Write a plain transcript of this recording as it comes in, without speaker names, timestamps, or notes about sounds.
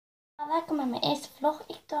Welkom bij mijn eerste vlog.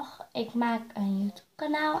 Ik dacht, ik maak een YouTube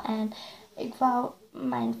kanaal en ik wou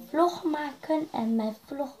mijn vlog maken. En mijn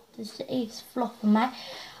vlog, dus de eerste vlog van mij,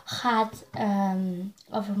 gaat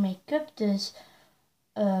over make-up. Dus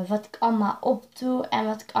wat ik allemaal opdoe en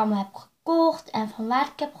wat ik allemaal heb gekocht en van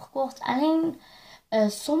waar ik heb gekocht. Alleen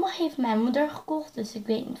sommige heeft mijn moeder gekocht, dus ik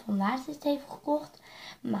weet niet van waar ze het heeft gekocht.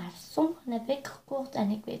 Maar sommige heb ik gekocht en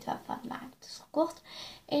ik weet wel van waar het is gekocht.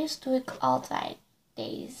 Eerst doe ik altijd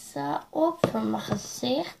deze op voor mijn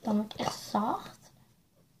gezicht. Dan wordt het echt zacht.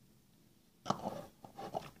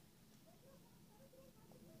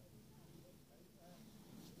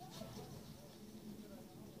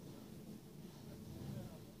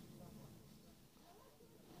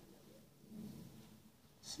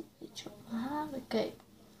 Een beetje op mijn haar. Oké.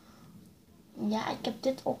 Ja, ik heb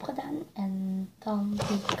dit opgedaan. En dan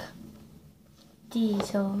doe ik die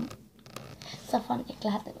zo. Zo van, ik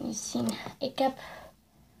laat het nu zien. Ik heb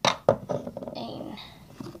 1,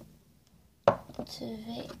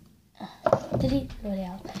 2, 3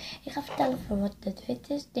 L'Oreal. Ik ga vertellen voor wat dit wit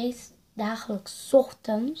is. Deze dagelijks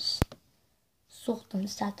ochtends.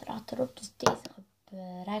 Ochtends staat er achterop. Dus deze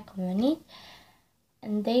gebruiken we niet.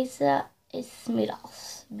 En deze is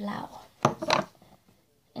middags blauw.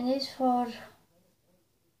 En deze is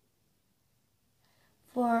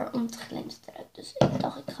voor om te glinsteren. Dus ik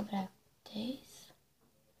dacht ik gebruik deze.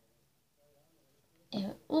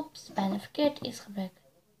 Even, oeps, bijna verkeerd. Eerst gebruik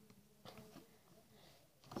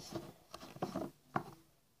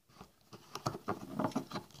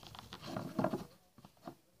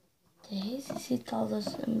deze. Ziet al dus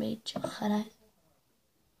een beetje grijs.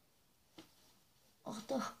 Wacht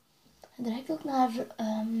toch. Het ruikt ook naar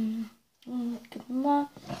ik heb maar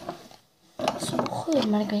zo'n geur,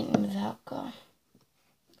 maar ik weet niet meer welke.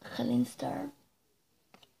 Glinster.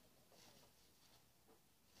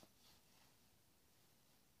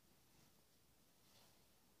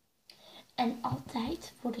 En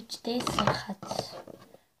altijd, voordat je deze gaat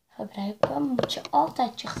gebruiken, moet je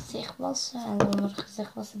altijd je gezicht wassen. En zonder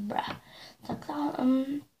gezicht wassen,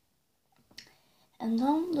 en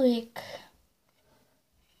dan doe ik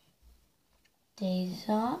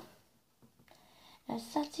deze. Er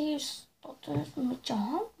staat hier dat je met je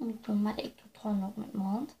hand moet doen, maar ik doe het gewoon ook met mijn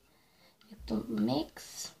hand. Ik doe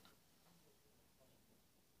mix.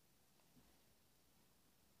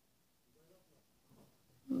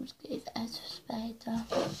 Dan moet ik even uitverspreiden.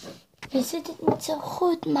 Je ziet het niet zo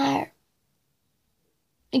goed, maar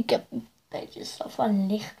ik heb een beetje zo van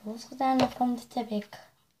licht los gedaan. En van dit heb ik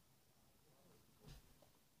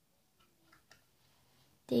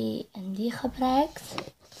die en die gebruikt.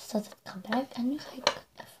 Dus dat heb ik gebruikt. En nu ga ik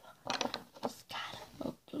even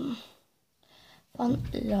mascara doen. Van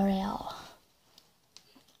L'Oreal.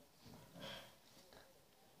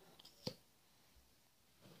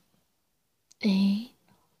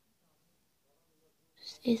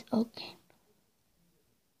 Dus deze ook in.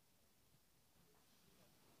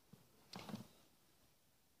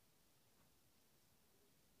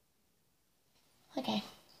 Oké.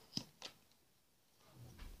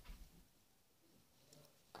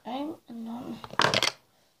 En dan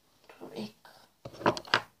doe ik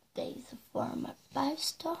deze voor mijn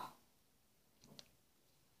puisten.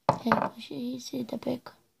 En als je hier ziet, heb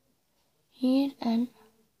ik hier en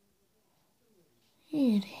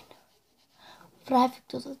hierin. Wrijf ik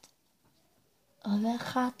tot het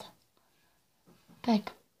weggaat.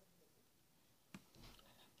 Kijk.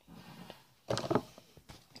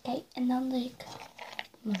 Oké, en dan doe ik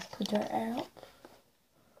mijn poeder erop.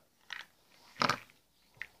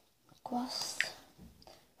 Kwast.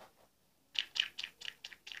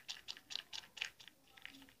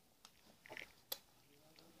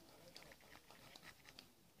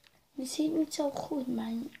 Je ziet niet zo goed,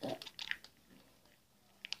 maar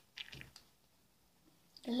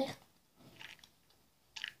de licht.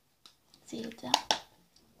 Zie je het wel?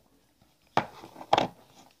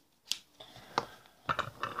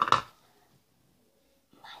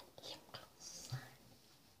 Mijn lipgloss.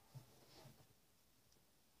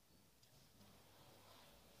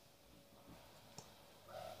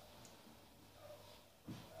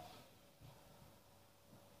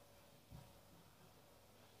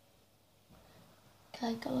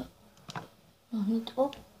 Kijken we nog niet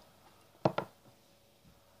op.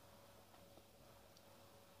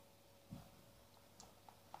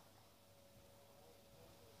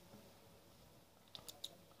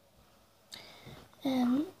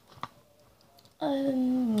 En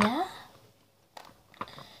ja.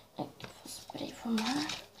 Ik even spray voor mijn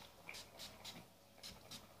haar.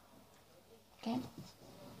 Oké.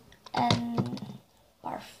 En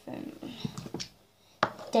parfum.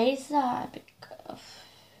 Deze heb ik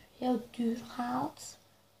heel duur gehaald.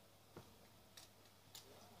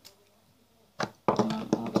 En dan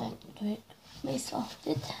altijd doe ik meestal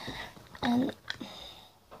dit. En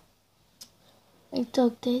ik doe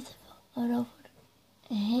ook dit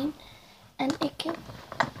eroverheen. En ik heb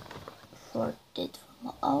voor dit voor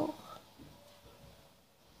mijn oog.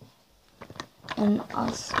 En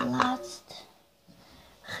als laatst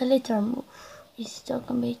glittermove. Je ziet ook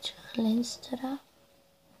een beetje glinsteren.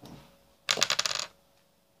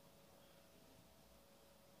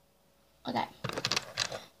 Oké.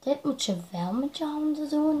 Dit moet je wel met je handen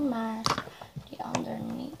doen, maar die andere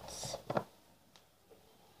niet.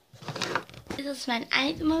 Dit was mijn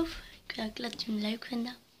eindmove. Ik wil ook dat jullie hem leuk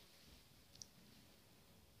vinden.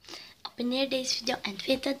 Abonneer deze video en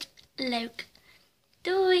vind het leuk.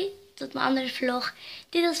 Doei! Tot mijn andere vlog.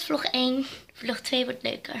 Dit was vlog 1. Vlog 2 wordt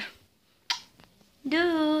leuker.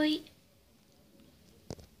 Doei!